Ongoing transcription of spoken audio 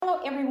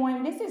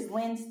everyone. This is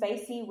Lynn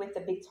Stacy with the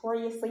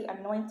Victoriously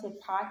Anointed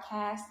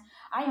podcast.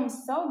 I am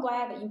so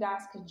glad that you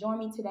guys could join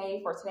me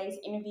today for today's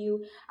interview.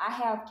 I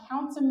have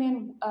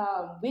Councilman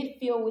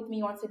Whitfield with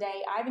me on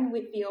today, Ivan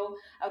Whitfield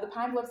of the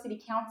Pine Bluff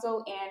City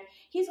Council, and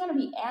he's going to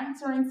be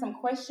answering some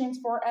questions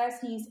for us.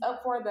 He's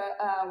up for the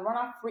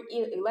runoff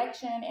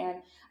election,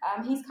 and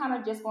he's kind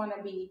of just going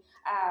to be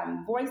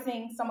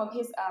voicing some of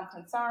his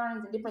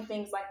concerns and different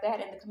things like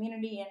that in the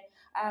community.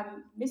 And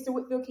Mr.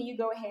 Whitfield, can you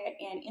go ahead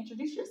and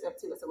introduce yourself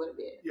to us a little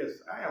bit? Yes,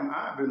 I am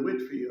Ivan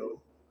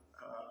Whitfield.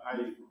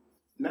 I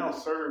now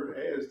serve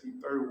as the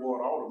 3rd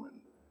Ward Alderman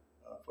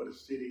for the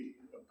city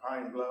of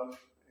Pine Bluff.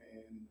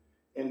 And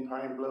in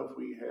Pine Bluff,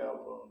 we have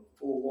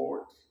 4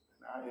 wards.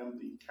 And I am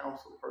the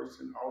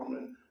councilperson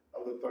alderman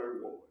of the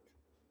 3rd Ward.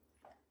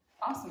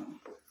 Awesome.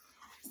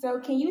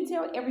 So can you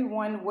tell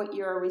everyone what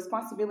your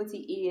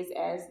responsibility is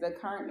as the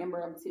current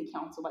member of the city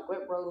council? Like,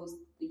 what roles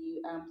do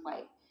you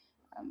play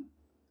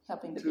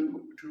helping the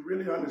people? To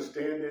really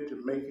understand it,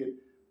 to make it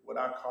what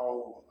I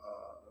call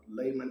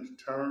layman's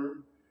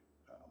term,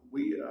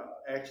 we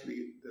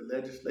actually, the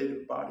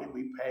legislative body,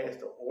 we pass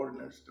the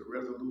ordinance, the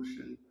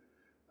resolution.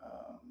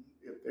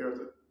 If there's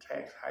a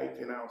tax hike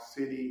in our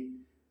city,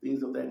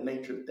 things of that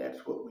nature,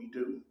 that's what we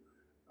do.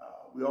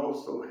 We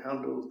also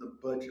handle the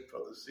budget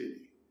for the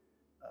city.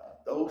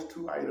 Those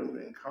 2 items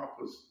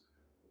encompass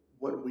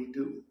what we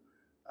do.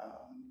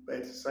 But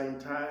at the same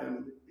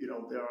time,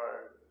 there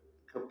are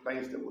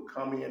complaints that will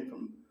come in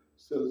from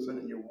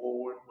citizens in your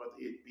ward, whether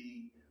it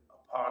be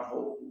a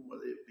pothole,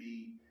 whether it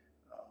be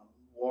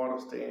water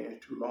staying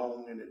too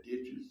long in the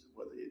ditches,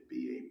 whether it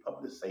be a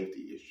public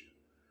safety issue.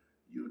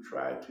 You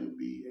try to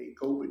be a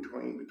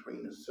go-between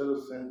between the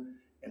citizen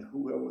and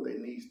whoever they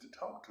needs to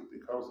talk to,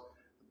 because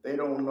they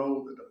don't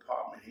know the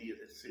department head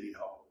at City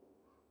Hall.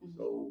 Mm-hmm.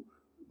 So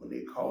when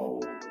they call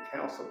the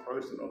council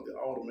person or the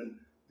alderman,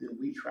 then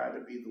we try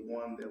to be the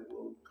one that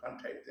will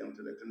contact them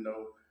to let them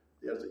know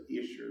there's an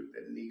issue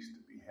that needs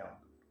to be handled.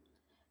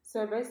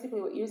 So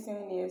basically what you're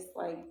saying is,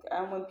 like,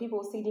 when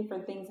people see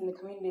different things in the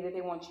community that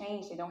they want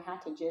change, they don't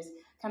have to just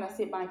kind of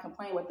sit by and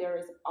complain, but there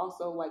is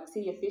also like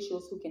city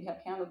officials who can help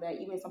handle that,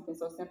 even something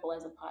so simple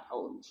as a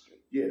pothole in the street.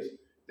 Yes,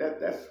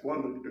 that's one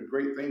of the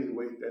great things, the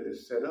way that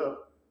it's set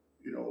up.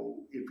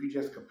 If you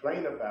just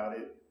complain about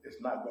it, it's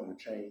not going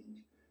to change.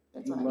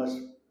 You must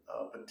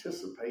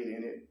participate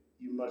in it.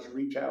 You must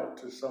reach out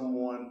to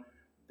someone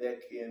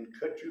that can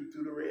cut you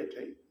through the red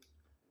tape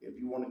if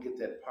you want to get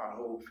that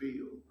pothole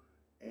filled.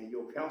 And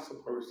your council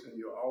person,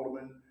 your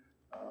alderman,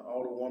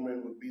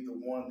 alderwoman would be the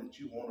one that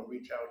you want to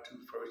reach out to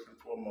first and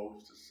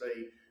foremost to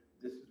say,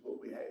 this is what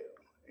we have.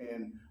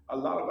 And a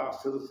lot of our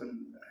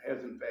citizens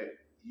has in fact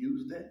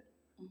used that,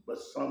 but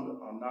some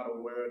are not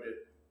aware that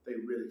they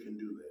really can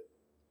do that.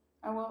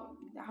 Oh, well,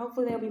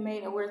 hopefully they'll be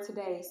made aware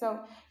today. So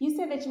you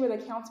said that you were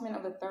the councilman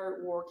of the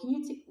 3rd Ward. Can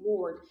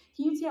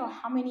you tell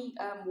how many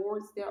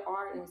wards there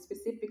are, and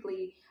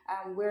specifically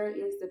where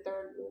is the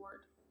 3rd Ward?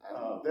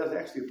 There's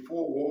actually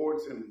 4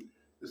 wards in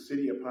the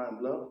city of Pine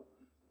Bluff.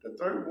 The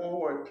 3rd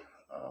Ward,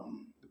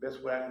 the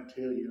best way I can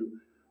tell you,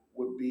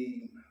 would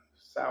be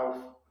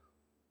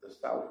the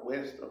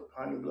southwest of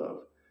Pine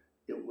Bluff.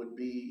 It would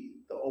be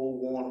the Old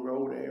Warren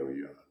Road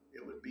area.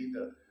 It would be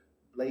the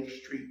Blake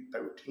Street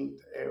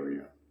 13th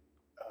area.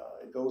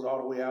 It goes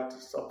all the way out to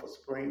Sulphur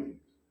Springs.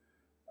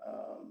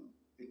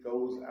 It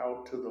goes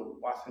out to the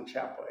Watson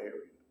Chapel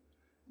area.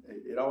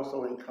 It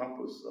also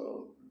encompasses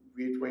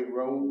Ridgeway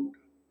Road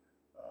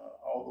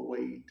all the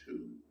way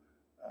to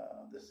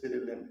the city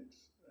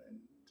limits. And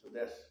so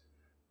that's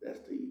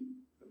the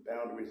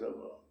boundaries of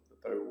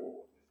the 3rd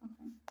Ward.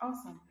 Okay.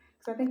 Awesome.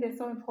 So I think that's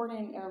so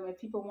important. If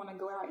people want to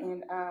go out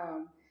and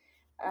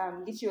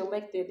get you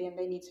elected, then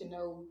they need to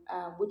know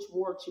which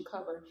wards you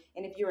cover,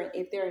 and if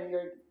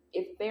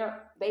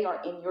they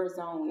are in your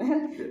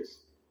zone.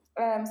 Yes.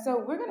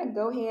 So we're going to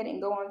go ahead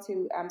and go on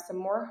to some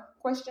more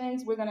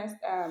questions.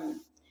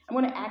 I'm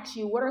going to ask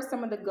you, what are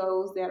some of the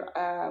goals that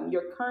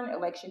your current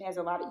election has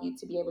allowed you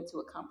to be able to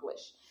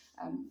accomplish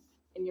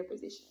in your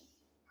position?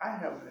 I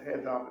have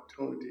had the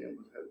opportunity and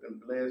have been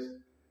blessed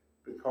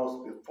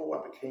because before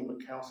I became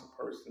a council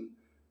person,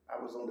 I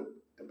was on the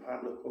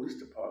Pine Bluff Police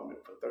Department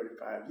for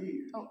 35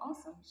 years. Oh,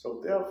 awesome. So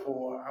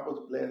therefore, I was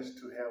blessed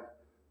to have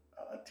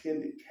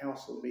attended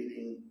council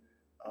meeting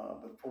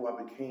before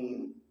I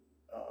became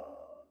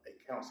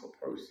a council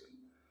person.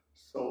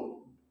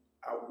 So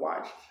I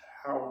watched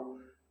how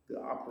the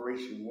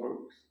operation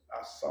works.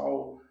 I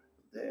saw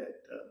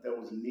that there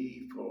was a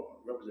need for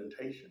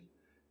representation,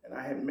 and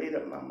I had made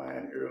up my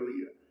mind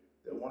earlier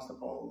that once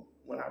upon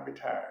when I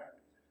retired,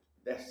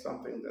 that's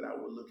something that I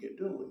would look at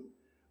doing.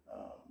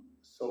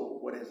 So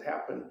what has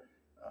happened,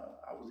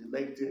 I was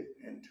elected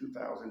in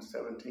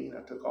 2017.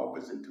 I took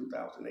office in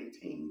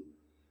 2018.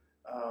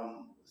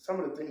 Some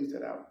of the things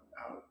that I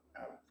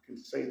can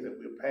say that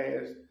we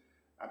passed,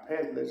 I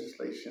passed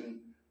legislation.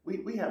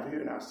 We have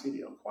here in our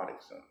city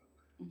aquatic center,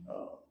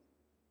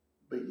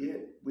 but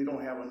yet we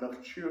don't have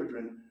enough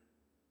children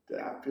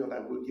that I feel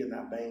like we're getting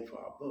our bang for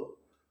our buck.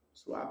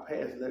 So I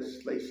passed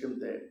legislation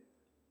that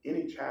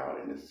any child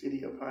in the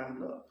city of Pine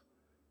Bluff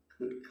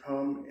could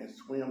come and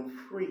swim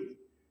free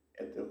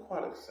at the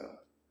aquatic center.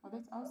 Oh,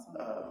 that's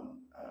awesome.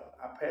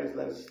 I passed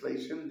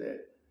legislation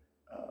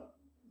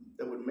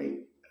that would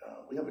make,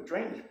 we have a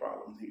drainage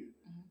problem here.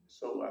 Mm-hmm.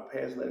 So I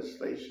passed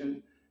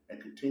legislation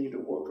and continue to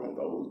work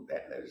on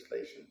that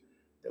legislation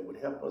that would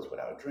help us with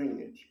our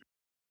drainage.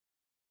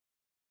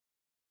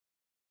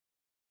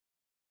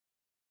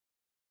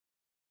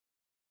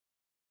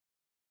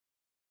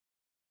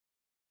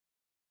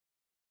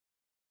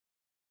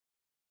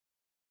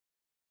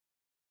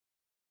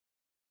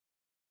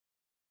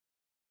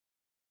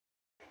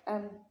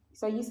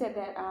 So you said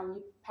that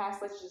you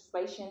passed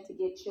legislation to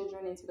get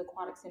children into the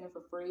aquatic center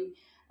for free.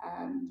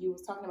 You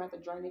was talking about the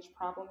drainage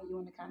problem. You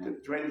want to kind of...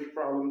 The drainage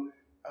problem.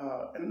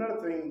 And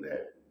another thing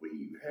that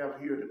we have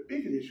here, the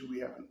biggest issue we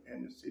have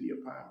in the city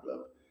of Pine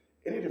Bluff,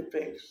 and it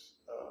affects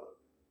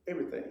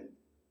everything,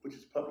 which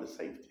is public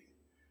safety.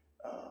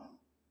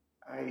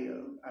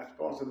 I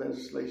sponsored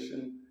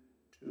legislation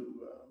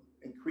to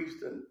increase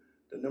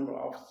the number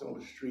of officers on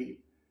the street,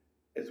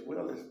 as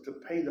well as to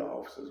pay the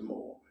officers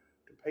more,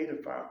 to pay the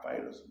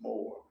firefighters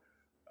more,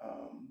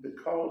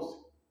 because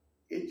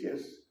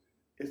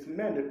it's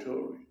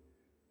mandatory.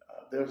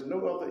 There's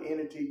no other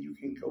entity you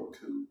can go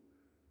to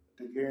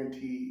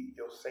guarantee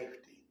your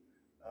safety.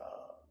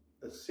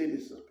 The city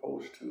is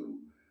supposed to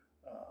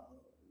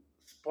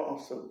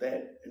sponsor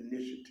that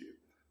initiative.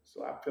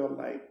 So I felt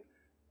like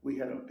we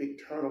had a big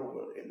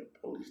turnover in the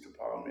police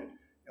department,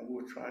 and we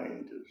were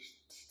trying to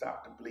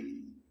stop the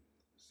bleeding.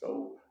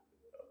 So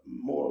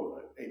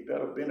a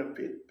better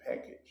benefit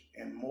package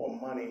and more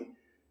money,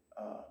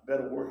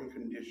 better working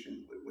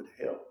conditions would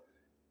help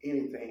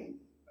anything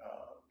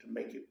to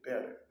make it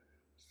better.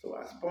 So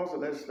I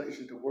sponsored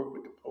legislation to work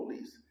with the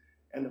police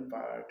and the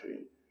fire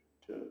to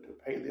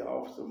pay the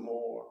officer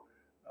more,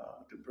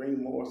 to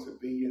bring more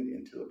civilians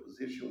into a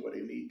position where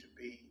they need to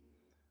be.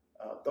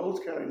 Those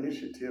kind of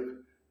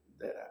initiatives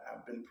that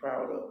I've been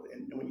proud of.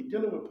 And when you're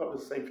dealing with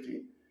public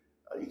safety,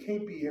 you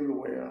can't be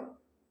everywhere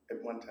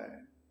at one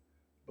time.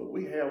 But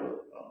we have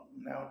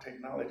now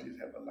technologies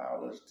have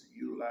allowed us to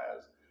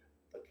utilize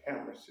the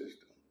camera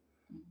system.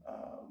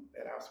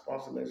 And I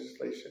sponsor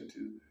legislation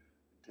to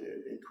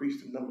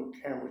increase the number of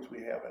cameras we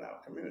have in our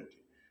community,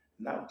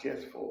 not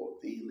just for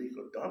the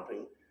illegal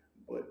dumping,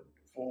 but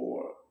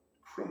for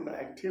criminal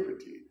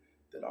activity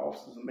that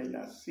officers may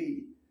not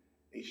see.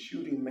 A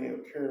shooting may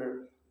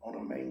occur on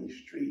a main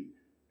street,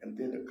 and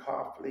then the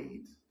car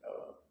leaves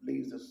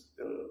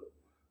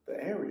the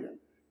area.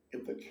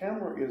 If the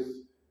camera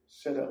is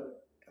set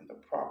up in the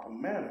proper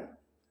manner,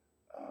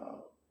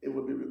 it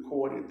would be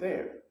recorded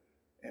there,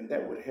 and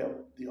that would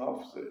help the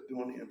officer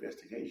doing the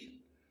investigation.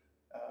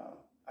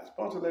 I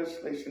sponsor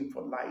legislation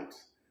for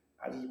lights.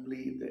 I just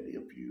believe that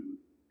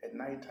at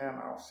nighttime,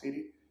 our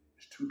city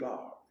is too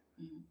dark,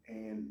 mm-hmm.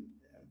 and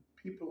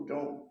people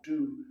don't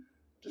do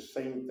the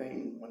same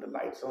thing when the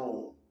light's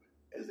on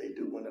as they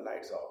do when the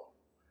light's off.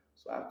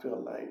 So I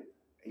feel like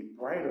a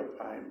brighter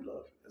Pine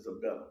Bluff is a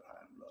better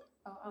Pine Bluff.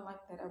 Oh, I like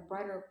that. A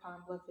brighter Pine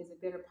Bluff is a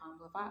better Pine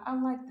Bluff.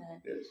 I like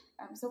that.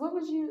 Yes. So what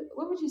would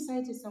you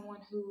say to someone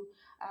who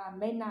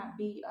may not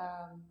be,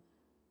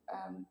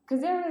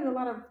 because there is a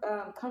lot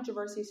of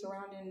controversy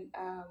surrounding,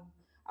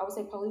 I would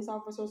say, police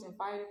officers and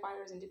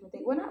firefighters and different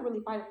things. Well, not really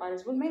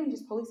firefighters, but mainly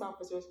just police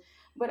officers.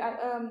 But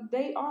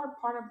they are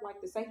part of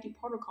like the safety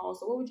protocol.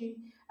 So what would you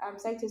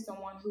say to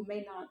someone who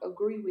may not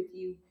agree with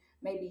you,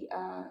 maybe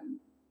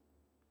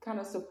kind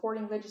of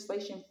supporting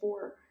legislation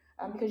for,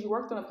 because you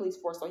worked on a police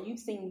force, so you've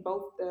seen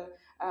both the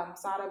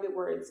side of it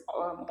where it's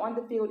on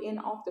the field and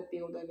off the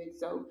field of it.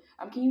 So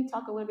can you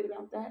talk a little bit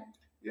about that?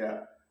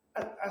 Yeah,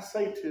 I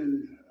say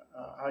to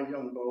our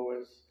young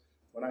boys,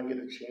 when I get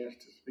a chance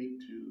to speak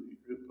to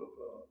a group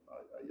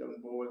of young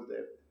boys,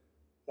 that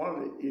one of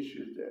the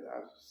issues that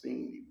I've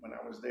seen when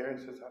I was there and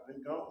since I've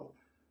been gone,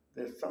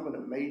 that some of the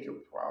major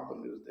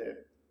problem is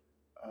that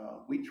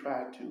we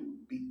try to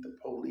beat the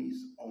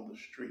police on the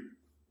street.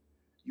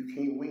 You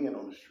can't win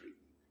on the street.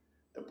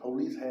 The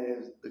police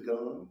has the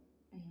gun,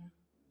 mm-hmm.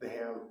 They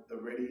have the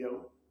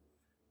radio,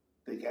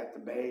 they got the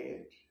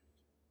badge,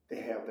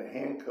 they have the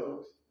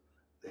handcuffs,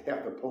 they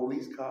have the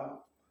police car,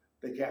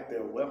 they got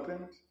their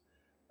weapons,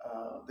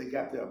 they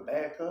got their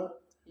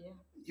backup. Yeah.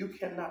 You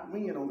cannot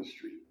win on the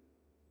street.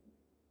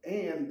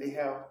 And they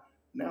have,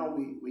 now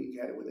we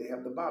got it where they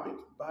have the body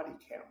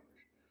cameras.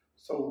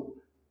 So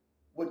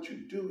what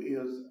you do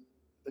is,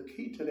 the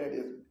key to that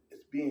is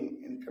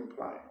being in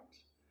compliance.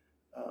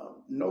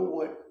 Know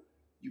what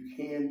you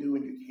can do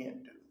and you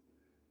can't do.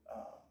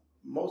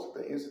 Most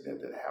of the incident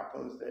that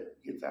happens that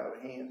gets out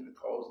of hand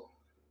because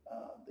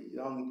the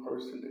young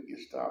person that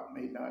gets stopped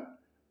may not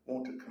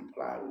want to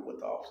comply with what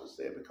the officer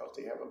said because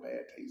they have a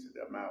bad taste in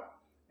their mouth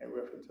in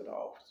reference to the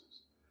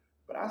officers.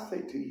 But I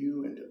say to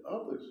you and to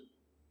others,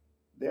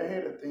 there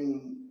had a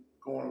thing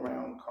going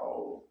around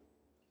called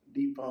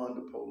defund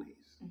the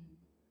police. Mm-hmm.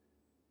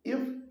 If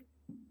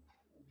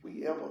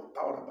we ever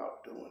thought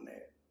about doing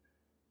that,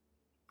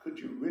 could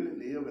you really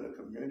live in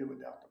a community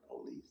without the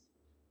police?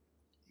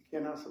 You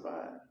cannot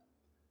survive.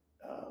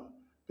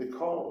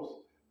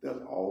 Because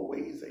there's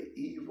always an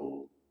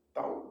evil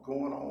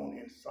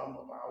some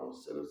of our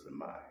citizen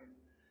mind.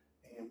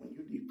 And when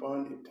you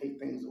defund and take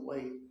things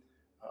away,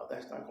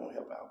 that's not going to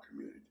help our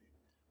community.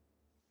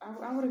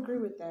 I would agree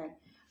with that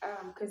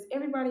because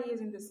everybody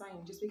isn't the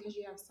same. Just because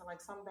you have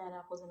some bad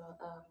apples in a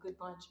good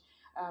bunch,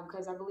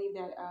 because I believe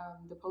that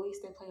the police,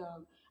 they play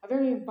a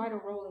very vital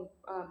role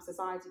in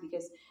society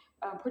because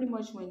pretty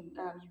much when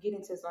you get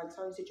into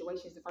certain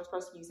situations, the first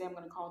person you say, I'm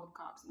going to call the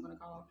cops, I'm going to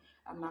call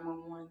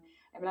 911.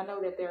 And I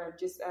know that there are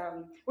just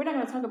we're not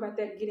going to talk about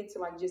that, get into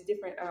just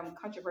different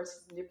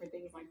controversies and different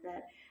things like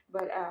that.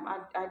 But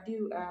I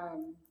do.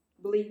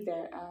 Believe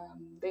that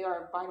they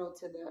are vital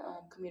to the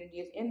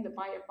community and the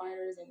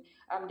firefighters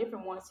and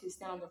different ones who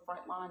stand on the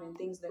front line and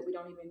things that we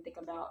don't even think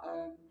about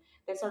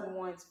that certain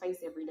ones face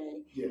every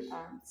day. Yes.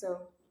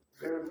 So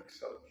very much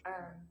so.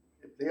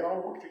 If they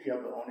all work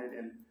together on it,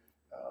 and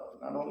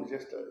not only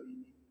just a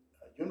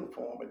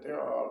uniform, but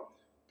there are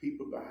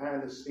people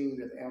behind the scenes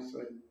that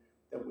answering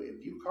that way.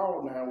 If you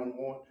call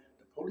 911,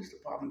 the police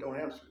department don't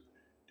answer it.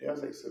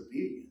 There's a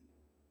civilian,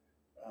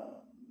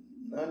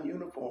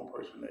 non-uniform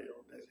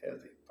personnel that has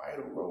a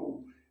vital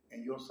role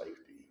in your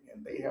safety,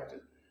 and they have to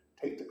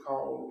take the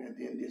call and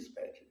then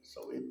dispatch it.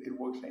 So it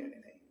works hand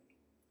in hand.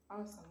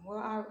 Awesome. Well,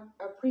 I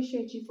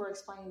appreciate you for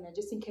explaining that.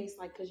 Just in case,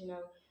 because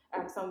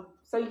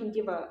so you can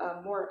give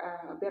a more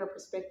better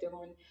perspective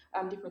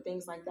on different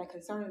things like that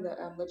concerning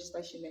the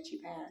legislation that you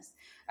passed.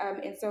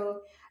 And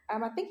so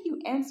I think you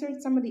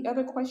answered some of the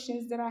other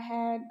questions that I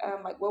had.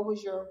 What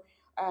was your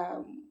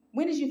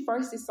when did you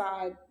first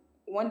decide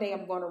one day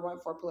I'm going to run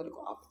for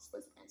political office?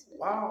 Let's answer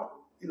that.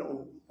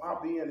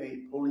 While being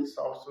a police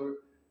officer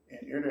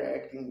and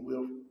interacting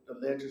with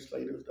the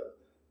legislators,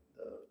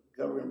 the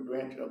governing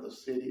branch of the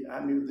city, I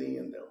knew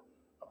then that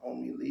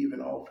upon me leaving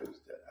office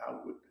that I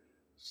would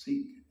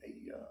seek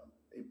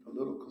a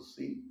political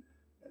seat,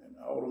 an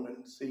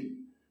alderman seat,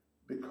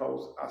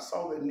 because I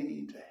saw the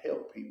need to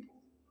help people.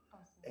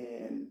 Awesome.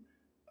 And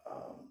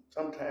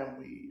sometimes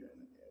we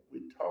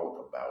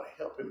talk about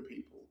helping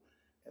people,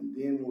 and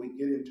then when we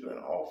get into an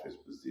office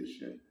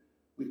position,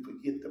 we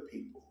forget the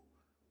people.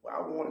 Well,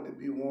 I wanted to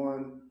be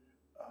one.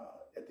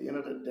 At the end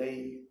of the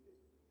day,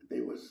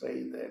 they would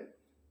say that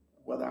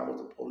whether I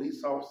was a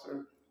police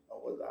officer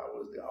or whether I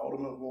was the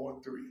alderman of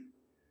Ward 3,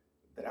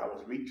 that I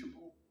was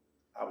reachable,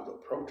 I was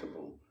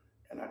approachable,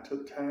 and I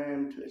took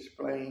time to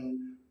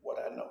explain what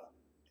I know.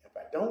 If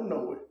I don't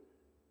know it,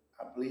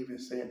 I believe in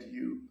saying to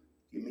you,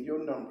 give me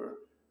your number,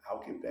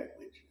 I'll get back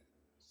with you.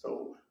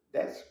 So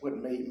that's what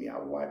made me. I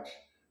watched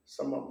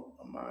some of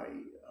my,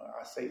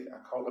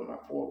 I call them my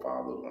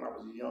forefathers when I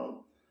was a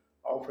young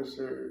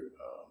officer.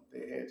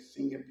 They had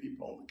senior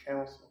people on the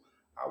council.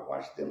 I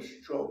watched them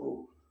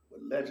struggle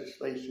with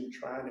legislation,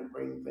 trying to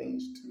bring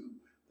things to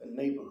the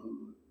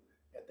neighborhood.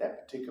 At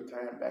that particular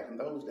time, back in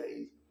those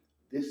days,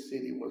 this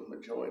city was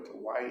majority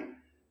white.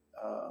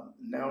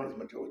 Now it's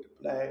majority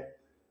black.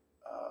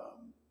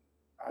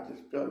 I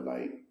just felt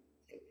like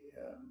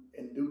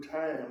in due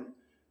time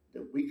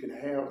that we could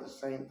have the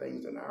same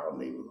things in our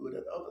neighborhood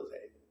that others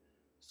had.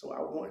 So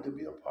I wanted to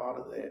be a part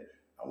of that.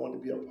 I wanted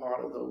to be a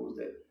part of those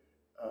that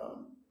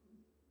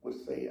would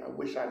say, I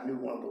wish I knew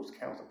one of those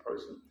council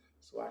persons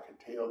so I could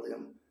tell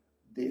them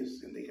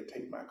this and they could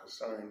take my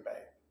concern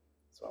back.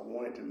 So I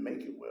wanted to make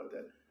it well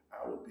that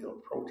I would be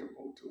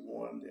approachable to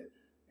one that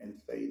and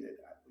say that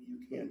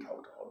you can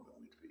talk to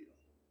Alderman Whitfield.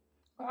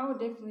 Well, I would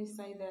definitely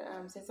say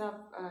that since I've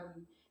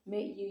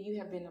met you, you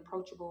have been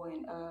approachable,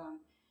 and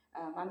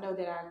I know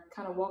that I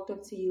kind of walked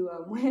up to you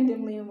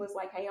randomly and was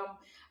like, "Hey,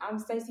 I'm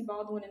Stacey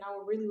Baldwin, and I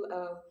would really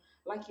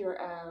like your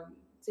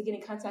to get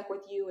in contact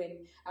with you."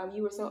 And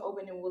you were so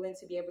open and willing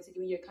to be able to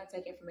give me your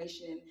contact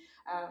information.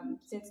 And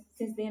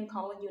since then,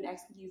 calling you and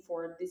asking you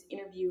for this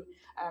interview,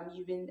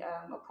 you've been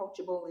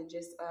approachable and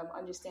just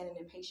understanding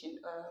and patient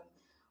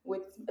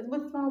with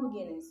small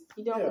beginnings.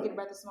 You don't forget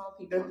about the small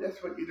people.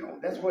 That's what you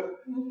don't.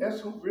 That's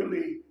who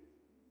really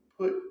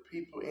put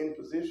people in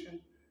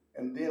position,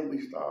 and then we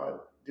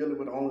start dealing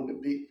with only the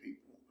big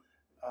people.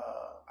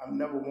 I've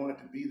never wanted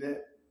to be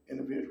that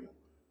individual.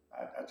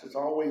 I just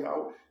always,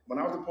 when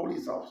I was a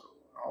police officer,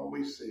 I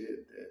always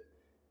said that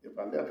if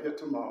I left here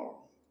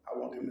tomorrow, I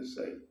want them to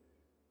say,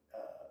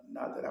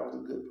 not that I was a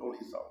good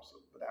police officer,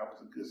 but I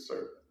was a good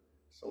servant.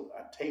 So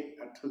I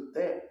took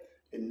that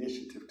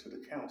initiative to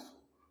the council,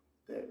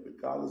 that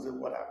regardless of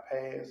what I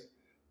passed,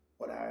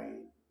 what I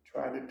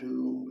tried to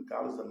do,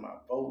 regardless of my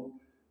vote,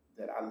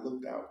 that I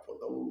looked out for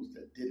those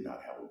that did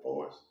not have a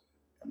voice,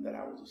 and that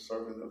I was a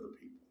servant of the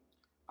people.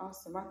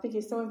 Awesome. I think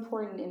it's so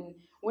important in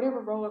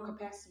whatever role or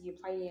capacity you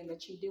play in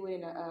that you do it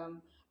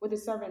in with a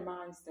servant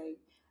mind state.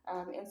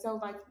 And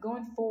so,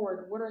 going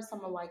forward, what are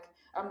some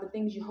of the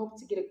things you hope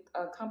to get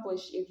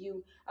accomplished if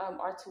you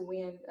are to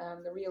win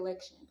the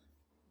re-election?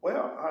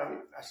 Well,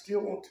 I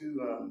still want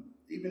to,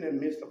 even in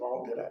the midst of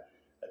all that I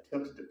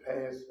attempted to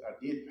pass, I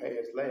did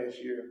pass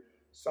last year,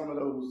 some of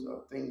those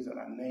things that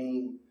I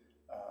named,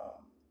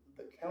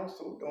 the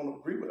council don't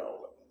agree with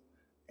all of them.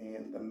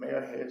 And the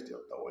mayor has the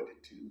authority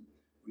to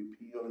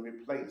repeal and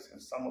replace.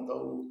 And some of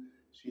those,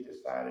 she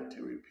decided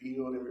to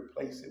repeal and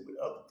replace it with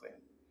other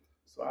things.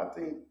 So I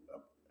think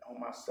on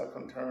my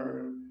second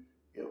term,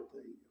 if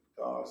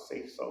God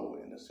say so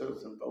and the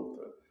citizens vote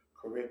the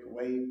correct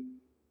way,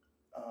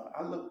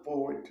 I look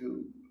forward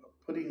to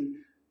putting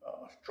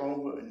a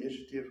stronger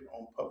initiative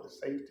on public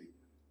safety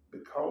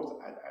because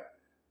I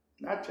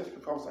not just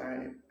because I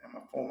am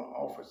a former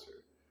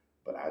officer,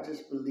 but I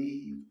just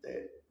believe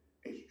that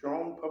a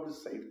strong public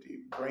safety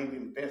brings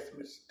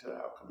investments to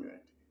our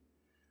community.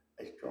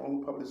 A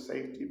strong public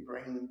safety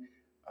brings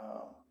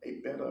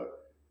a better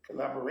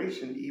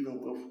collaboration, even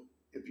with,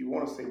 if you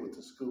want to say, with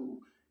the school.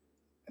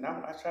 And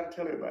I try to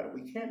tell everybody,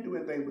 we can't do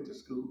anything with the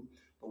school,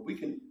 but we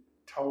can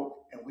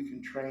talk and we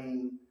can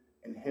train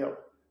and help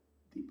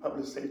the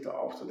public safety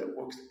officer that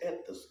works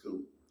at the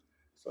school.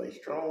 So a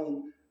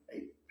strong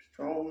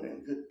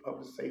and good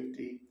public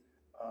safety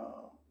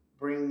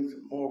brings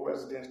more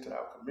residents to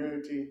our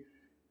community.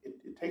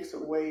 It takes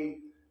away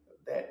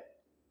that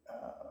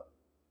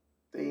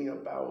thing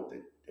about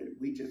that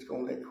we just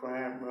gonna let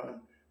crime run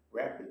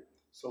rapid.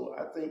 So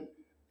I think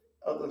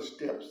other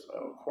steps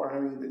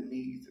acquiring the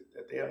needs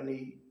that they'll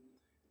need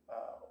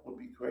would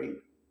be great.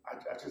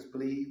 I just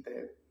believe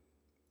that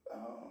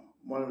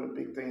one of the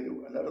big things,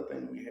 another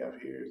thing we have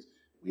here is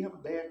we have a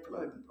bad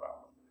flooding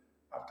problem.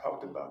 I've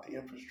talked about the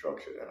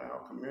infrastructure in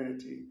our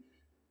community.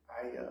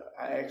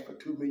 I asked for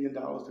 $2 million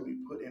to be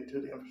put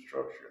into the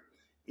infrastructure.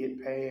 It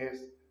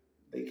passed.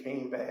 They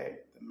came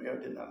back. The mayor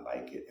did not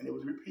like it, and it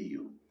was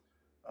repealed.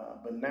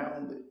 But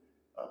now,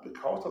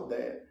 because of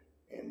that,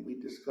 and we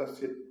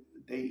discussed it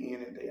day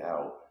in and day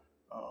out,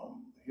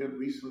 here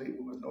recently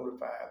we was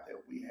notified that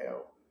we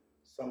have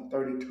some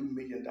 $32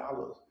 million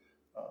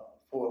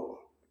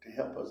to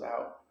help us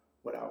out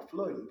with our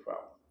flooding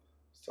problem.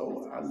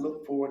 So I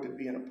look forward to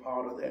being a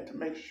part of that to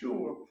make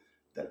sure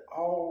that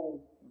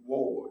all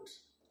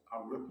wards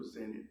are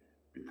represented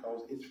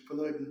because it's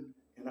flooding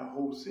in our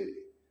whole city.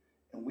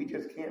 And we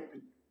just can't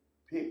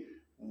pick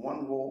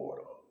one ward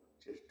or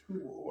just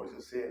two wards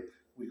and say,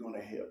 we're going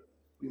to help.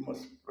 We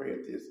must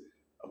spread this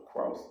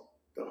across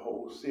the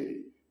whole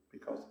city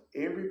because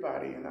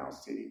everybody in our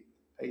city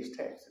pays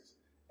taxes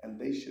and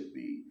they should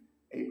be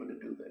able to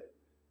do that.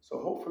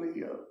 So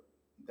hopefully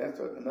that's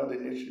another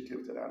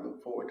initiative that I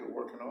look forward to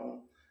working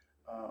on.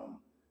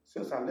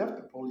 Since I left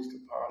the police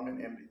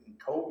department and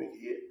COVID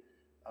hit,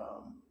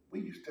 we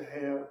used to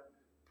have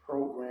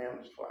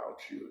programs for our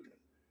children.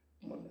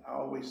 I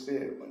always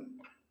said when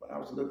I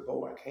was a little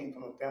boy, I came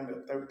from a family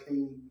of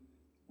 13.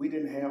 We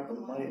didn't have the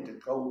money to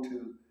go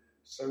to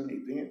certain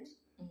events.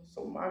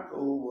 So my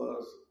goal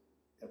was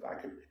if I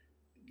could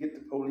get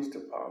the police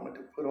department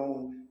to put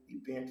on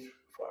events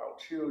for our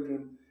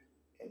children,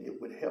 and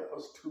it would help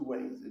us two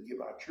ways: to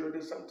give our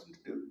children something to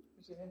do,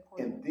 which is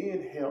important, and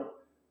then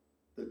help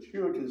the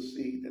children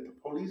see that the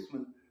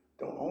policemen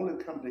don't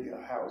only come to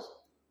your house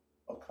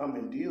or come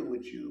and deal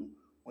with you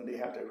when they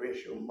have to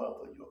arrest your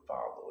mother, your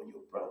father, or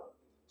your brother.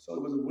 So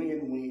it was a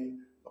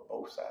win-win for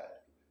both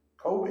sides.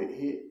 COVID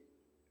hit.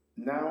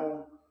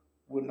 Now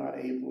we're not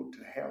able to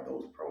have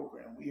those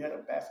programs. We had a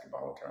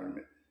basketball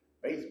tournament,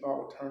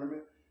 baseball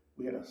tournament.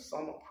 We had a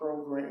summer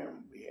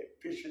program. We had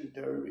fishing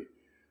derby.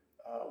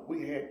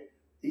 We had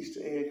Easter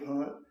egg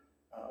hunt,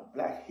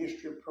 Black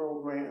History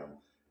program.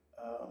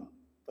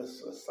 But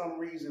for some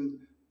reason,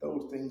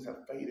 those things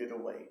have faded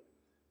away.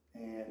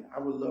 And I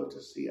would love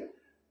to see it.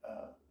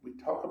 We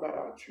talk about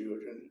our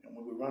children, and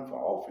when we run for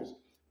office,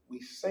 we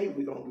say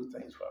we're going to do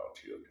things for our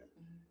children.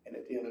 And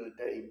at the end of the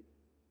day,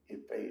 it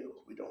fails.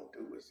 We don't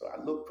do it. So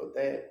I look for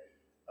that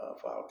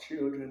for our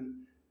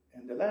children.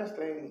 And the last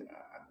thing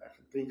I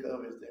can think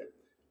of is that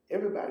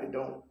everybody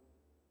don't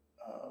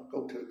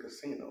go to the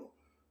casino.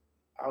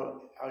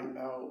 Our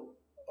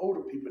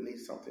older people need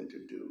something to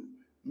do,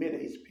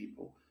 mid-aged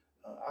people.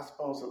 I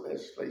sponsor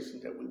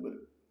legislation that we would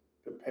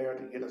prepare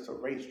to get us a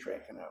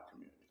racetrack in our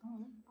community.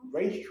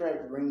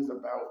 Racetrack brings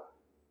about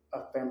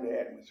a family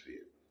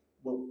atmosphere.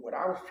 What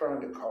I was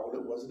trying to call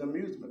it was an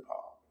amusement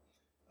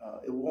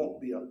park. It won't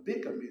be a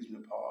big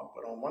amusement park,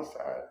 but on one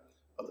side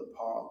of the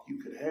park,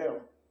 you could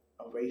have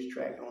a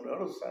racetrack. On the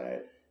other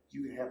side,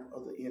 you can have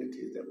other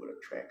entities that would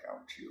attract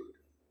our children.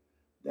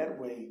 That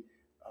way,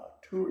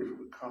 tourists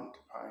would come to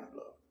Pine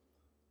Bluff.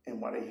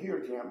 And while they hear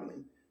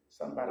gambling,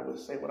 somebody would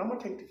say, well, I'm going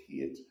to take the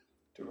kids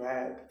to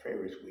ride the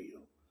Ferris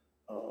wheel.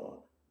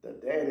 The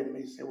daddy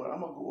may say, well,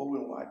 I'm going to go over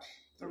and watch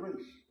the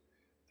race,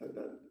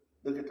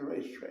 look at the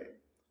racetrack.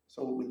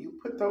 So when you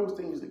put those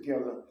things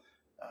together,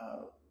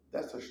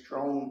 that's a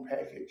strong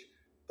package.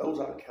 Those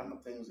are the kind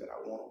of things that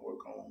I want to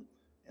work on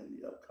in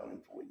the upcoming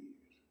 4 years.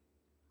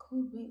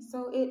 Cool.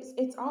 So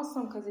it's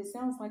awesome because it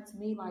sounds like to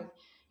me like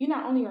you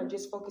not only are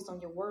just focused on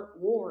your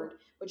ward,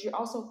 but you're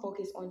also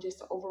focused on just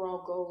the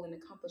overall goal and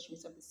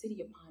accomplishments of the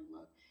city of Pine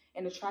Bluff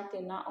and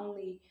attracting not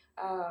only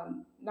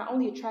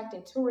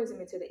attracting tourism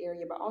into the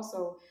area, but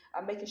also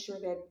making sure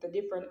that the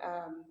different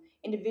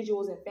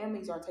individuals and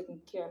families are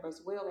taken care of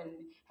as well and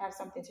have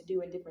something to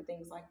do and different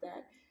things like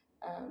that.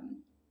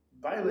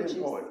 Vitally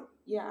important.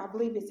 I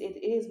believe it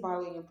is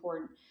vitally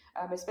important,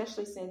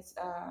 especially since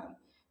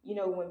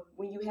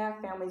when you have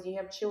families, you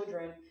have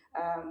children,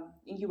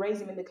 and you raise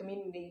them in the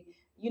community.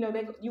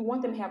 you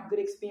want them to have good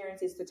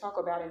experiences to talk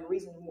about and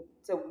reason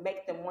to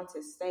make them want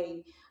to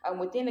stay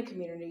within the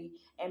community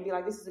and be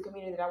like, this is a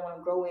community that I want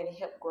to grow in and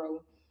help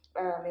grow.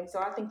 And so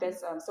I think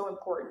that's so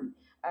important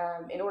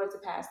in order to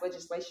pass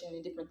legislation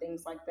and different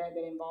things like that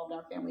involve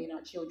our family and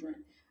our children.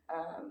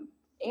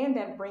 And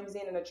that brings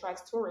in and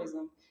attracts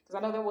tourism. Because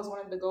I know that was one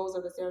of the goals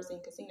of the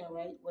Saracen Casino,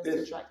 right? Was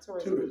to attract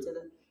tourism into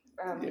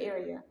the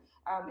area.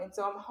 And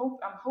so I'm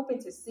hoping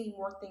to see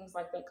more things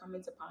like that come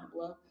into Pine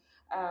Bluff,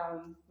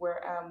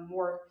 where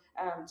more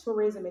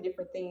tourism and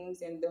different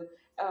things and the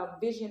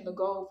vision, the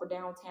goal for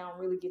downtown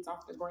really gets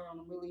off the ground.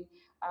 I'm really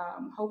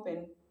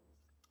hoping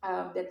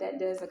that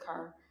does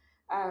occur.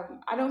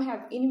 I don't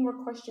have any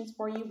more questions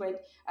for you,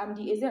 but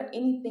is there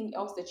anything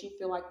else that you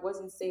feel like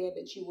wasn't said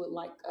that you would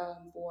like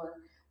for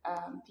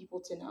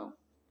people to know?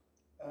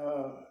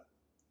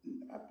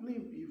 I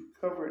believe you've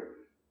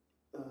covered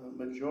the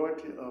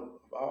majority of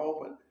all,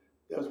 but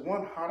there's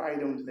one hot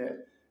item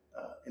that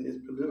in this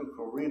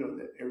political arena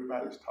that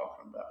everybody's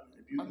talking about.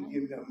 If you can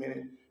give me a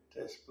minute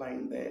to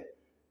explain that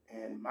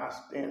and my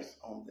stance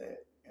on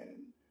that, and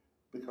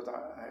because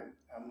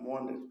I'm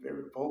one that's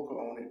very vocal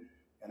on it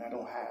and I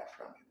don't hide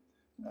from it.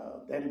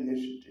 That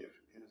initiative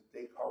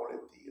they call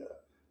it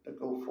the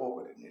Go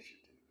Forward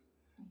initiative,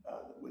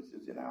 which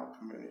is in our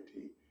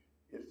community.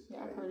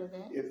 I've heard of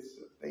that.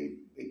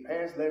 They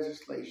passed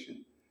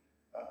legislation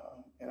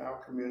in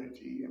our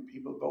community, and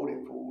people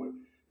voted for it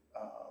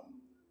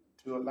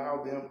to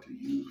allow them to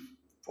use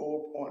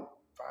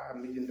 $4.5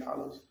 million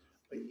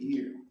a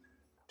year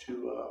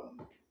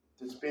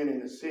to spend in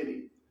the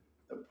city.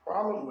 The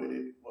problem with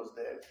it was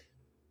that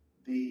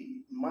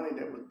the money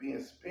that was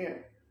being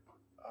spent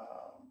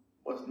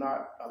was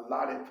not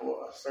allotted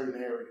for a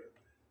certain area.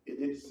 It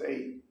didn't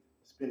say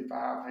spend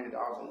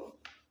 $500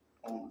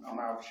 on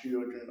our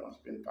children, or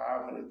spend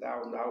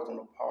 $500,000 on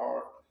a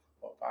park,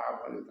 or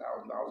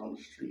 $500,000 on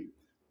the street.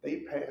 They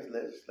passed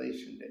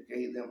legislation that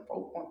gave them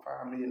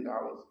 $4.5 million to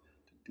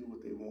do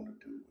what they want to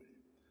do with it.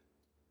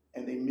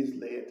 And they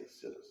misled the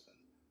citizen,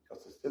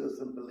 because the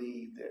citizen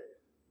believed that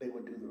they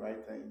would do the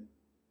right thing.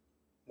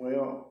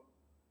 Well,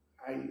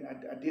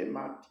 I did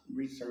my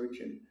research,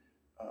 and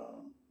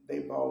they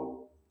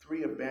bought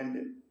 3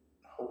 abandoned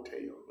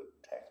hotels with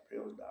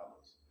taxpayers'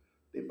 dollars.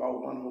 They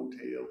bought one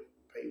hotel,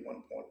 paid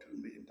 $1.2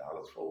 million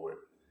for it,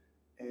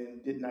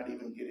 and did not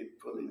even get it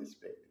fully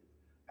inspected.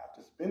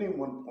 After spending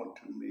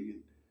 $1.2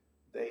 million,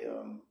 they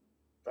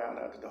found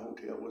out that the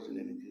hotel wasn't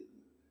any good.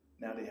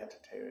 Now they have to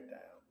tear it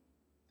down.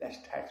 That's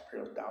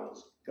taxpayers'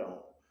 dollars gone.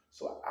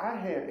 So I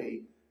had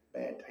a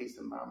bad taste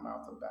in my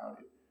mouth about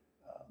it.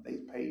 They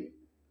paid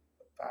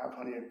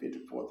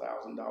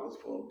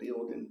 $554,000 for a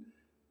building,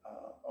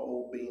 an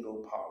old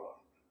bingo parlor.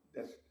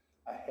 That's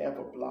a half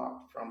a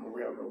block from the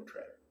railroad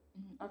track.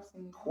 I've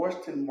seen.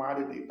 Question, why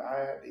did they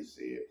buy it? They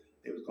said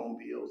they was going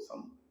to build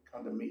some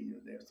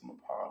condominiums there, some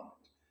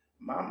apartments.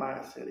 My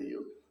mindset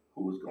is,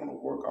 who's going to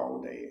work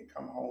all day and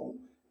come home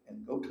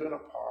and go to an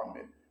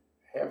apartment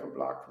half a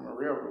block from a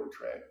railroad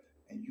track,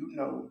 and you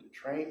know the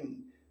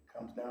train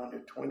comes down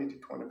at $20 to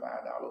 $25,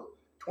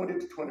 20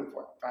 to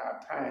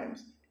 25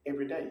 times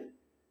every day.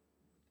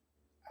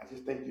 I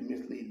just think you're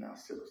misleading our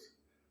citizens.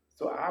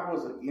 So I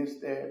was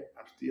against that.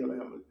 I still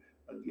am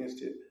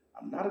against it.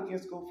 I'm not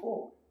against Go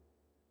Forward.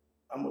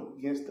 I'm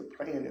against the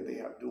plan that they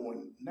are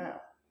doing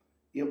now.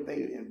 If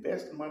they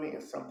invest money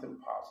in something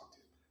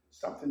positive,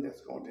 something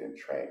that's going to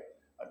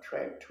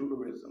attract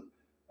tourism,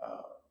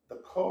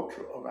 the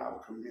culture of our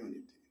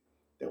community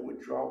that would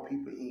draw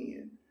people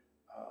in,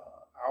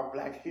 our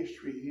Black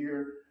history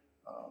here,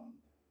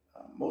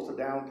 most of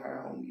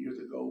downtown years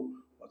ago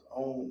was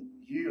owned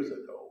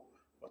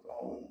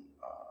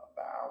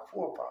by our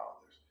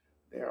forefathers.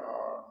 There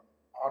are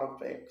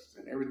artifacts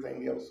and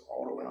everything else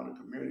all around the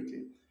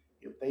community.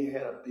 If they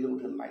had a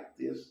building like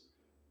this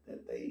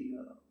that they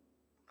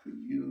could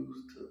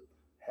use to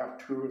have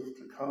tourists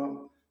to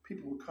come,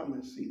 people would come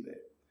and see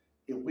that.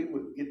 If we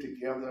would get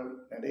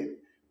together, and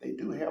they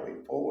do have a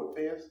Forward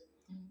Fest,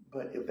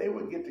 but if they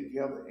would get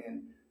together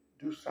and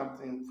do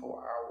something for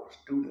our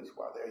students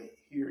while they're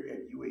here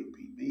at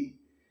UAPB,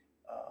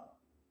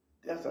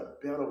 that's a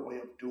better way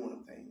of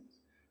doing things.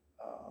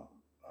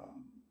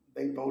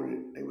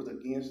 They was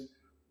against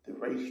the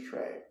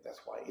racetrack.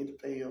 That's why it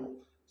failed.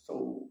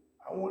 So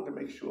I wanted to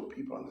make sure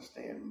people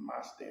understand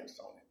my stance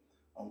on it,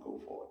 on Go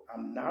Forward.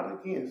 I'm not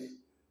against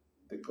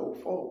the Go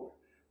Forward.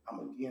 I'm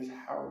against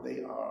how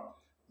they are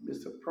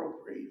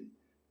misappropriating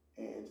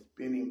and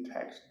spending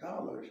tax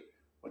dollars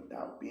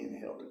without being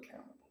held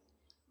accountable.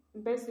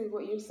 Basically,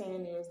 what you're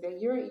saying is that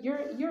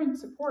you're in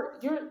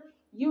support.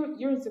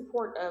 You're in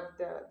support of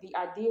the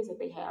ideas that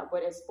they have,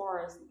 but as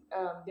far as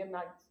them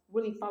not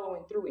really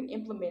following through and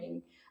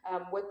implementing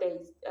what they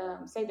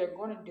say they're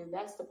going to do,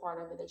 that's the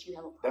part of it that you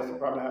have a problem. That's the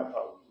part I have a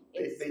problem.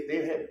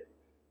 They had,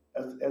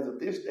 as of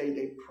this day,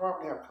 they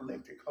probably have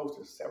collected close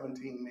to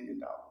 $17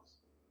 million,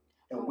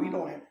 and we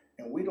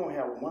don't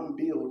have one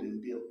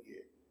building built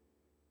yet.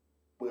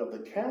 Well, the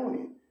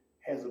county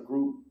has a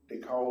group they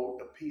call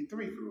the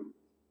P3 group.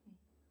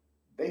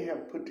 They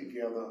have put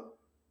together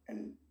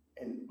and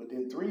And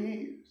within 3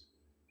 years,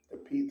 the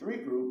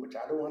P3 group, which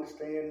I don't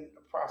understand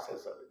the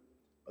process of it,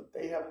 but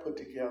they have put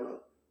together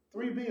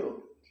 3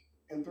 buildings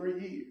in 3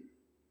 years.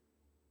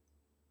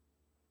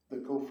 The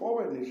Go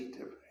Forward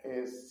initiative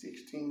has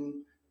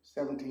 $16,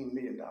 $17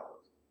 million,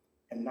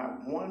 and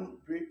not one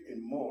brick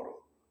and mortar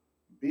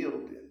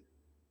building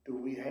do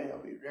we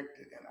have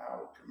erected in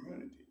our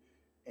community.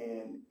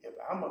 And if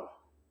I'm an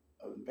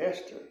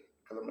investor,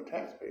 because I'm a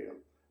taxpayer,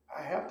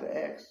 I have to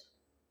ask,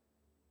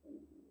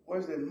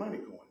 where's that money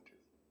going to?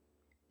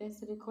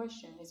 That's a good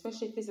question,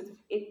 especially if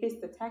it's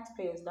the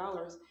taxpayers'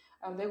 dollars.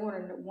 They're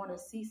going to want to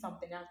see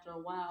something after a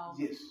while.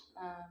 Yes.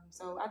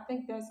 So I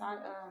think that's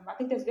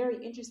very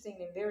interesting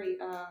and very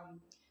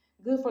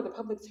good for the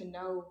public to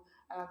know,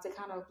 to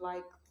kind of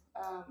like,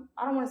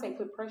 I don't want to say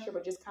put pressure,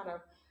 but just kind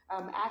of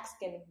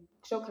ask and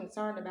show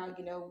concern about,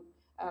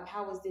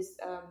 how is this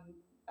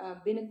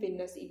benefiting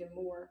us even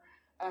more.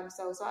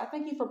 So I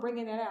thank you for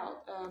bringing that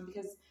out,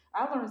 because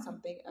I learned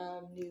something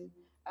new.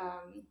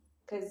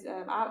 Because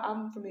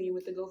I'm familiar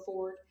with the Go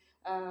Forward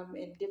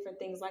and different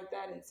things like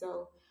that, and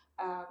so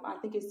I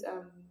think it's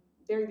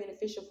very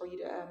beneficial for you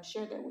to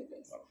share that with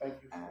us. Well,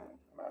 thank you.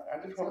 I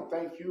just want to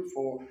thank you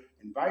for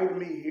inviting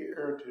me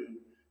here to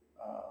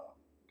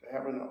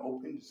having an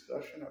open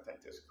discussion. I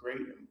think that's great,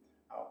 and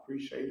I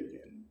appreciate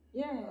it, and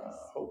yes.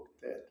 Hope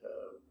that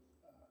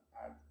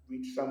I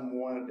reach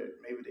someone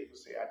that maybe they can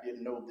say I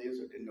didn't know this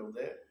or didn't know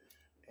that,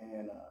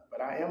 and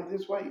but I am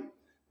this way.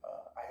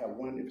 I have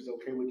one, if it's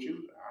okay with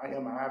you. I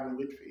am Ivan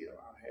Whitfield.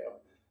 I have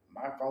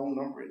my phone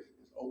number is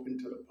open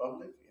to the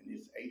public, and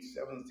it's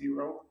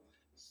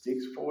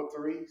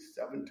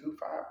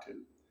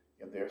 870-643-7252.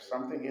 If there's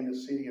something in the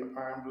city of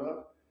Pine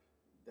Bluff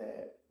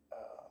that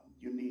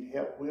you need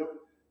help with,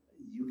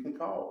 you can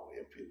call.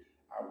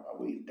 I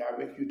will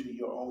direct you to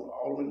your own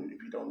alderman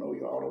if you don't know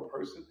your alder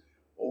person,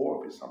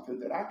 or if it's something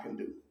that I can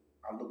do.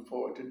 I look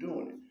forward to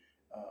doing it.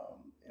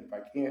 And if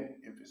I can't,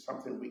 if it's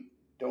something we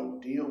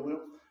don't deal with,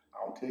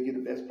 I'll tell you the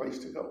best place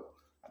to go.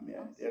 I mean,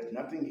 there's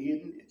nothing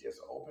hidden. It's just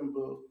an open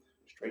book,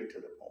 straight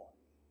to the point.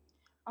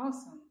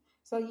 Awesome.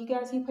 So you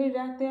guys, he put it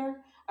out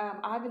there.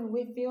 Ivan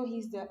Whitfield,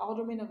 he's the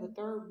alderman of the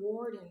 3rd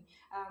Ward.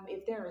 And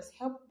if there is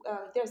help,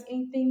 if there's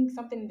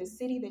something in the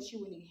city that you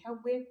would need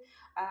help with,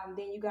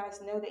 then you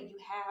guys know that you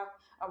have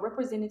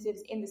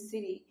representatives in the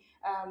city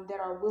that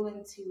are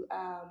willing to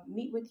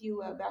meet with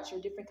you about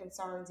your different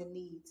concerns and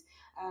needs.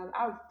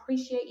 I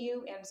appreciate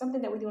you. And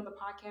something that we do on the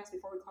podcast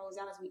before we close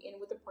out is we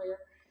end with a prayer.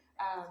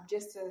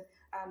 Just to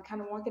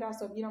kind of walk it out.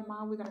 So if you don't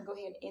mind, we're going to go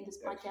ahead and end this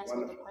podcast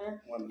with a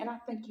prayer. Wonderful. And I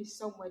thank you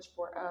so much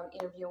for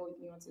interviewing with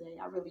me on today.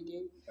 I really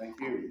do. Thank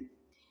you.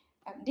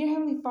 Dear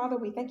Heavenly Father,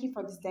 we thank you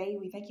for this day.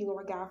 We thank you,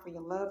 Lord God, for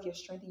your love, your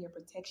strength, and your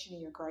protection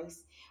and your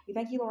grace. We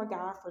thank you, Lord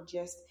God, for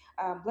just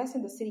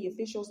blessing the city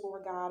officials,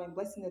 Lord God, and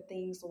blessing the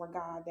things, Lord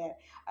God, that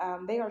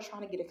they are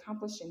trying to get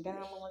accomplished and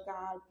done, Lord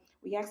God.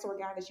 We ask, Lord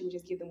God, that you would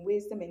just give them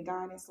wisdom and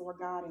guidance, Lord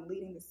God, in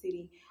leading the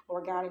city,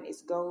 Lord God, in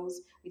its goals.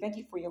 We thank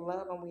you for your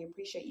love, and we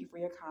appreciate you for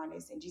your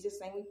kindness. In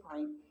Jesus' name we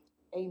pray.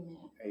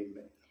 Amen.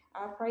 Amen.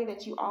 I pray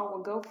that you all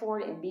will go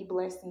forward and be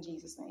blessed in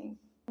Jesus' name.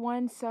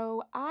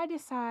 So I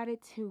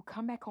decided to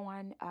come back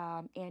on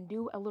and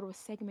do a little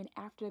segment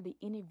after the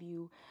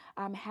interview,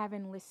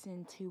 having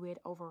listened to it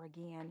over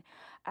again.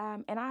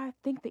 And I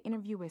think the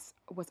interview was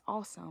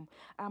awesome.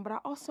 But I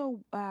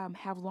also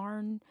have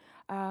learned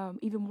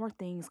even more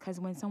things, because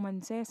when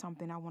someone says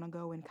something, I want to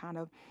go and kind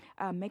of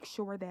make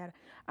sure that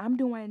I'm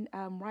doing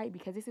right,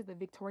 because this is the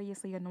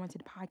Victoriously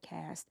Anointed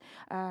podcast.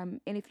 And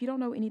if you don't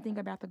know anything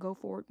about the Go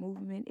Forward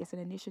movement, it's an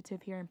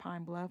initiative here in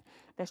Pine Bluff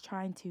that's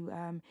trying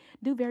to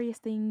do various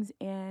things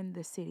in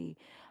the city.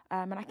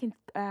 And I can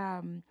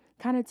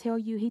kind of tell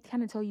you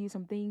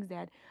some things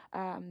that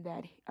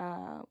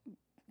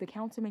the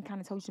councilman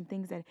kind of told you some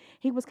things that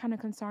he was kind of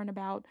concerned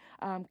about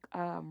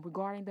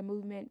regarding the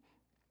movement.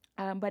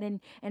 But in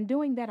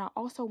doing that, I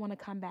also want to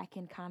come back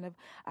and kind of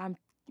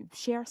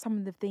share some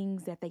of the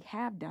things that they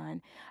have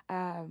done,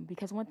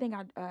 because one thing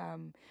I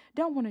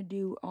don't want to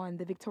do on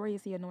the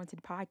Victoriously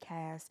Anointed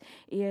podcast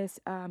is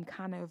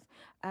kind of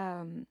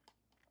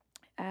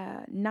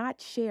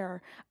not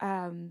share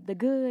the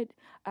good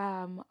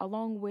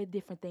along with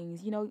different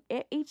things.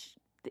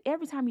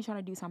 Every time you're trying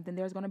to do something,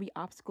 there's going to be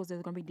obstacles,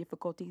 there's going to be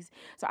difficulties.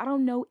 So I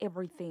don't know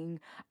everything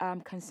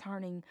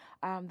concerning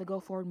the Go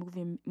Forward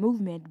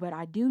movement, but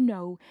I do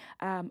know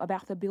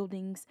about the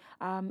buildings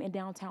in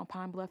downtown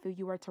Pine Bluff. If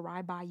you were to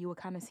ride by, you would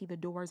kind of see the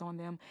doors on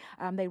them.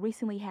 They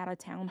recently had a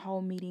town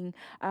hall meeting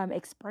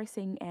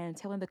expressing and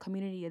telling the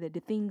community the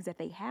things that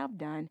they have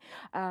done.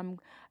 And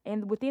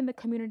within the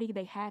community,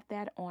 they had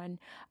that on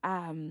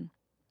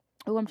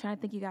I'm trying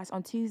to think, you guys,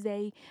 on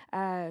Tuesday,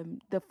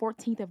 the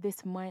 14th of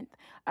this month,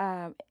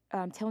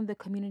 telling the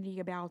community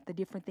about the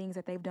different things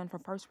that they've done for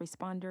first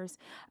responders.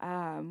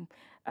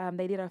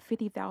 They did a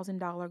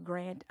 $50,000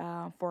 grant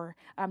for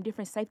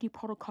different safety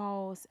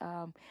protocols.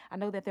 I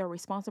know that they're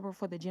responsible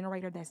for the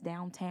generator that's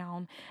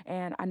downtown,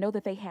 and I know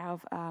that they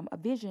have a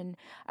vision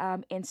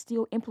and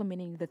still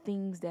implementing the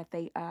things that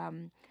they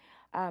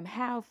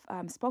have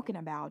spoken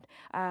about.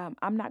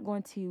 I'm not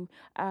going to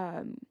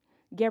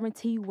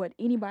guarantee what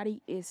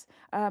anybody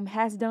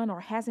has done or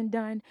hasn't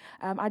done.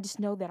 I just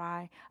know that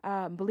I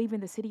believe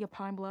in the city of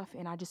Pine Bluff,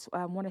 and I just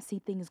want to see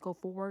things go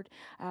forward.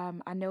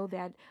 I know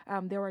that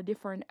there are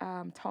different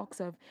talks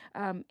of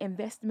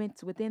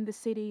investments within the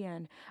city,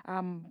 and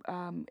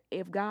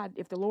if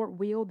the Lord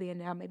will,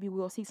 then maybe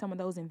we'll see some of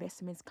those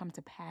investments come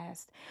to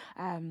pass.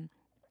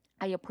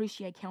 I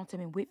appreciate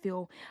Councilman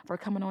Whitfield for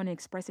coming on and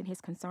expressing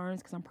his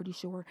concerns, because I'm pretty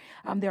sure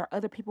there are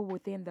other people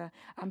within the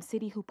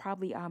city who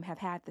probably have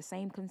had the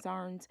same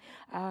concerns.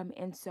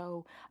 And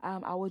so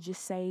I will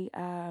just say,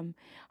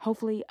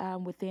 hopefully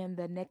within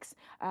the next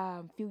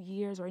few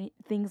years or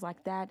things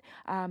like that,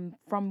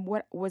 from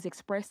what was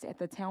expressed at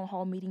the town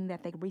hall meeting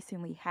that they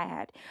recently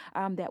had,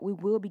 that we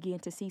will begin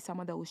to see some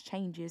of those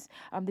changes.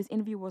 This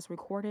interview was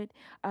recorded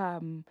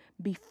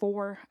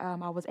before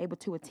I was able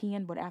to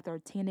attend, but after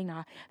attending,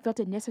 I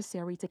felt it necessary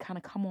to kind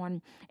of come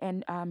on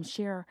and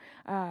share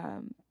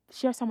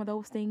some of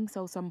those things.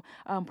 So some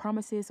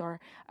promises are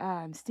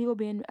still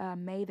being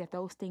made, that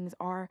those things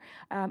are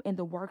in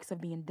the works of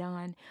being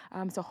done.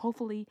 So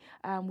hopefully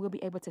we'll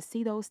be able to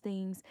see those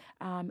things,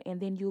 and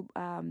then you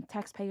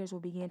taxpayers will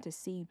begin to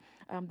see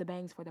the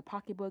bangs for the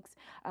pocketbooks.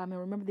 And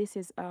remember, this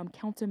is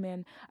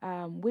Councilman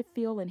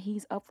Whitfield, and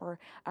he's up for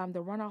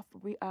the runoff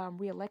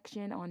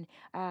re-election on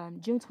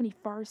June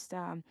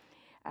 21st.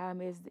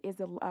 Is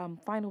the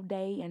final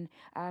day,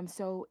 and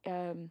so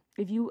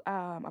if you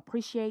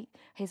appreciate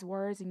his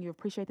words and you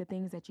appreciate the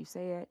things that he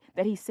said,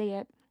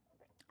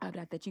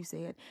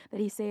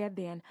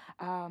 then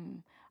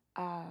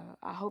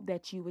I hope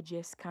that you would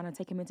just kind of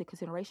take him into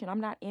consideration. I'm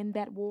not in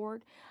that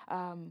ward.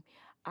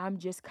 I'm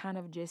just kind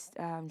of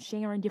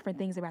sharing different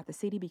things about the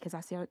city, because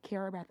I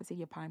care about the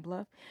city of Pine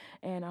Bluff,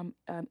 and I'm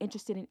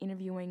interested in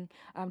interviewing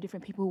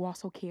different people who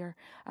also care,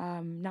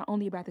 not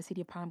only about the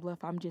city of Pine Bluff.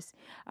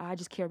 I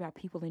just care about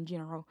people in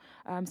general.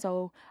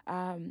 So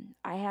I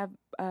have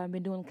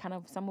been doing kind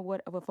of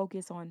somewhat of a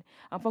focus on.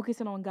 I'm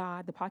focusing on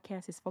God. The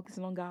podcast is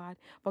focusing on God,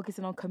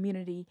 focusing on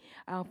community,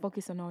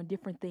 focusing on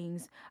different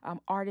things,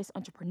 artists,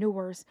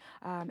 entrepreneurs,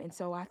 and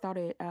so I thought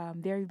it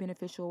very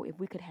beneficial if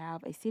we could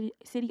have a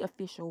city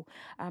official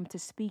to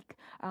speak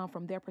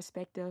from their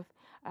perspective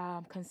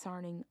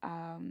concerning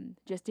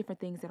just different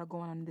things that are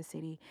going on in the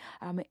city.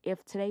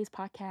 If today's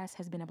podcast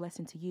has been a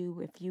blessing to you,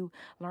 if you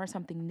learned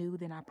something new,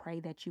 then I pray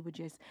that you would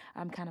just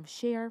kind of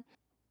share.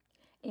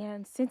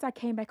 And since I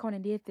came back on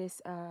and did this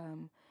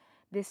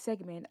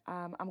segment,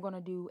 I'm going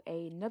to do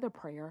another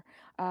prayer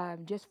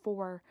just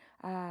for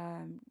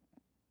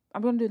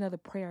I'm going to do another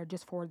prayer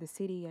just for the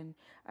city, and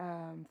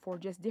for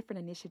just different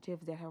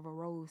initiatives that have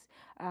arose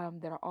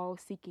that are all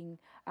seeking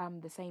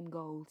the same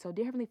goal. So,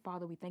 dear Heavenly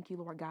Father, we thank you,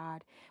 Lord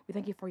God. We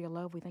thank you for your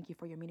love. We thank you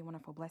for your many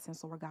wonderful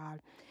blessings, Lord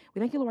God. We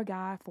thank you, Lord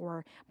God,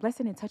 for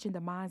blessing and touching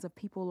the minds of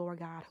people, Lord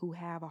God, who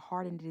have a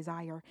heart and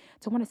desire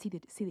to want to see the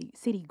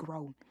city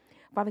grow.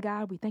 Father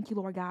God, we thank you,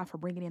 Lord God, for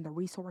bringing in the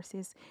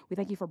resources. We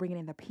thank you for bringing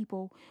in the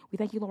people. We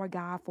thank you, Lord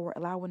God, for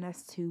allowing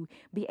us to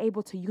be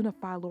able to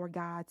unify, Lord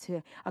God,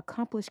 to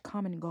accomplish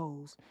common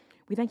goals.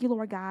 We thank you,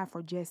 Lord God,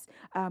 for just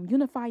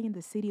unifying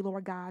the city,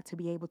 Lord God, to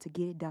be able to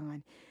get it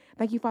done.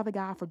 Thank you, Father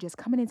God, for just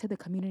coming into the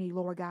community,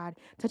 Lord God,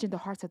 touching the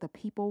hearts of the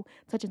people,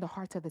 touching the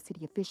hearts of the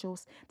city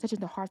officials, touching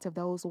the hearts of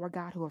those, Lord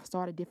God, who have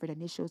started different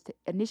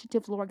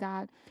initiatives, Lord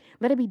God.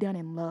 Let it be done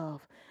in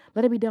love.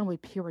 Let it be done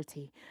with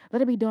purity.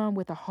 Let it be done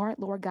with a heart,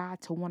 Lord God,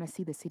 to want to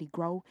see the city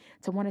grow,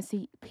 to want to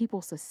see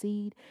people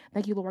succeed.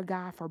 Thank you, Lord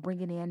God, for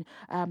bringing in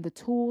the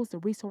tools, the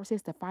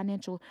resources, the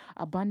financial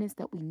abundance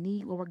that we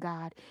need, Lord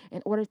God,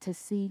 in order to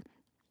see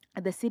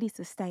the city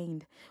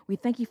sustained. We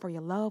thank you for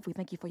your love. We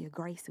thank you for your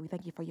grace. We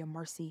thank you for your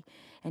mercy.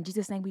 In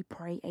Jesus' name we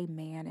pray,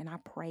 amen. And I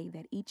pray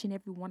that each and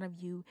every one of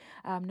you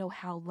know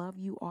how loved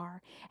you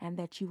are, and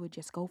that you would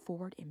just go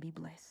forward and be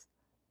blessed.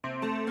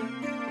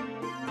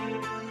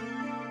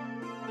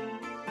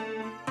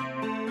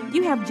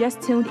 You have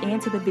just tuned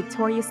in to the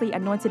Victoriously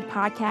Anointed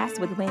podcast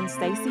with Lynn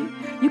Stacy.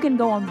 You can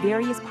go on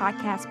various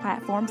podcast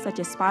platforms such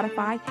as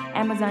Spotify,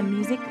 Amazon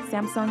Music,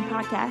 Samsung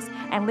Podcasts,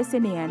 and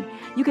listen in.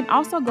 You can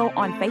also go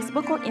on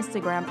Facebook or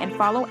Instagram and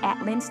follow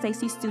at Lynn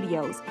Stacy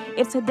Studios.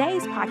 If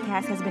today's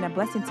podcast has been a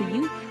blessing to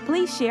you,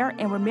 please share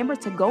and remember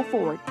to go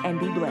forward and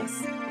be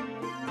blessed.